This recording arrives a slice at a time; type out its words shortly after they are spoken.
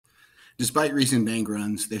Despite recent bank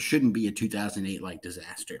runs, there shouldn't be a 2008-like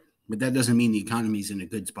disaster. But that doesn't mean the economy's in a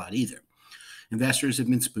good spot either. Investors have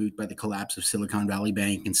been spooked by the collapse of Silicon Valley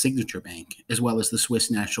Bank and Signature Bank, as well as the Swiss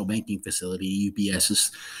National Banking Facility,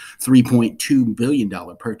 UBS's $3.2 billion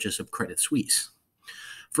purchase of Credit Suisse.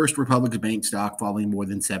 First Republic's bank stock falling more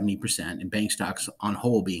than 70%, and bank stocks on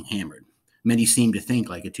whole being hammered. Many seem to think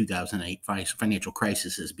like a 2008 financial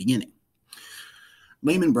crisis is beginning.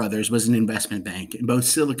 Lehman Brothers was an investment bank, and both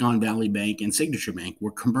Silicon Valley Bank and Signature Bank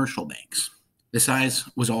were commercial banks. The size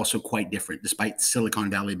was also quite different, despite Silicon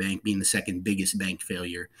Valley Bank being the second biggest bank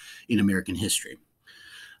failure in American history.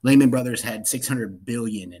 Lehman Brothers had $600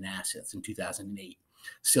 billion in assets in 2008.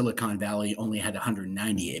 Silicon Valley only had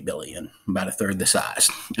 $198 billion, about a third the size.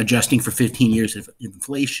 Adjusting for 15 years of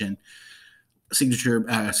inflation,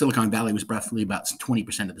 Silicon Valley was roughly about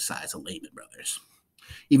 20% of the size of Lehman Brothers.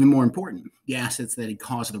 Even more important, the assets that had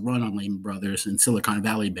caused the run on Lehman Brothers and Silicon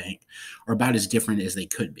Valley Bank are about as different as they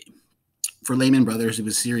could be. For Lehman Brothers, it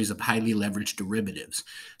was a series of highly leveraged derivatives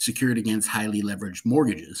secured against highly leveraged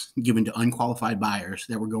mortgages given to unqualified buyers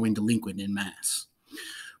that were going delinquent en masse.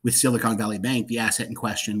 With Silicon Valley Bank, the asset in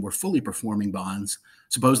question were fully performing bonds,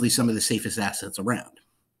 supposedly some of the safest assets around.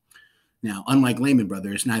 Now, unlike Lehman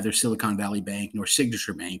Brothers, neither Silicon Valley Bank nor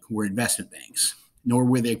Signature Bank were investment banks, nor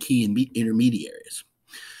were they key intermediaries.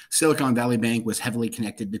 Silicon Valley Bank was heavily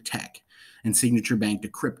connected to tech, and Signature Bank to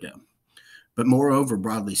crypto. But moreover,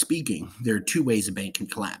 broadly speaking, there are two ways a bank can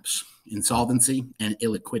collapse: insolvency and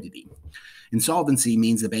illiquidity. Insolvency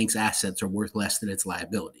means the bank's assets are worth less than its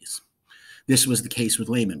liabilities. This was the case with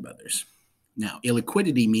Lehman Brothers. Now,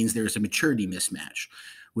 illiquidity means there is a maturity mismatch,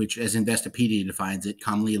 which, as Investopedia defines it,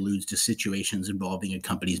 commonly alludes to situations involving a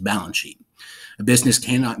company's balance sheet. A business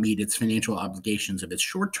cannot meet its financial obligations of its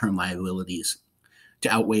short-term liabilities to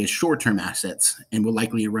outweigh its short-term assets and will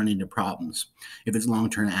likely run into problems if its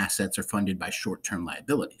long-term assets are funded by short-term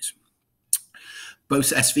liabilities.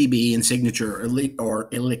 Both SVB and Signature are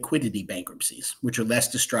illiquidity bankruptcies, which are less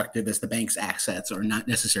destructive as the bank's assets are not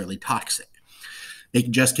necessarily toxic. They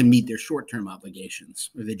just can meet their short-term obligations,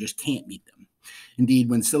 or they just can't meet them. Indeed,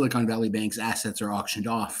 when Silicon Valley Bank's assets are auctioned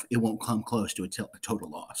off, it won't come close to a total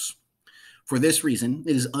loss. For this reason,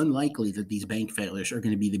 it is unlikely that these bank failures are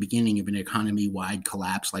going to be the beginning of an economy-wide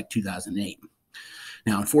collapse like 2008.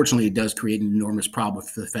 Now, unfortunately, it does create an enormous problem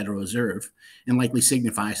for the Federal Reserve and likely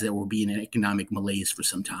signifies that we'll be in an economic malaise for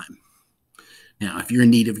some time. Now, if you're in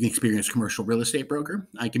need of an experienced commercial real estate broker,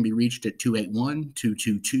 I can be reached at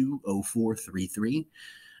 281-222-0433.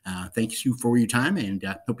 Thank you for your time, and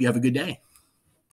hope you have a good day.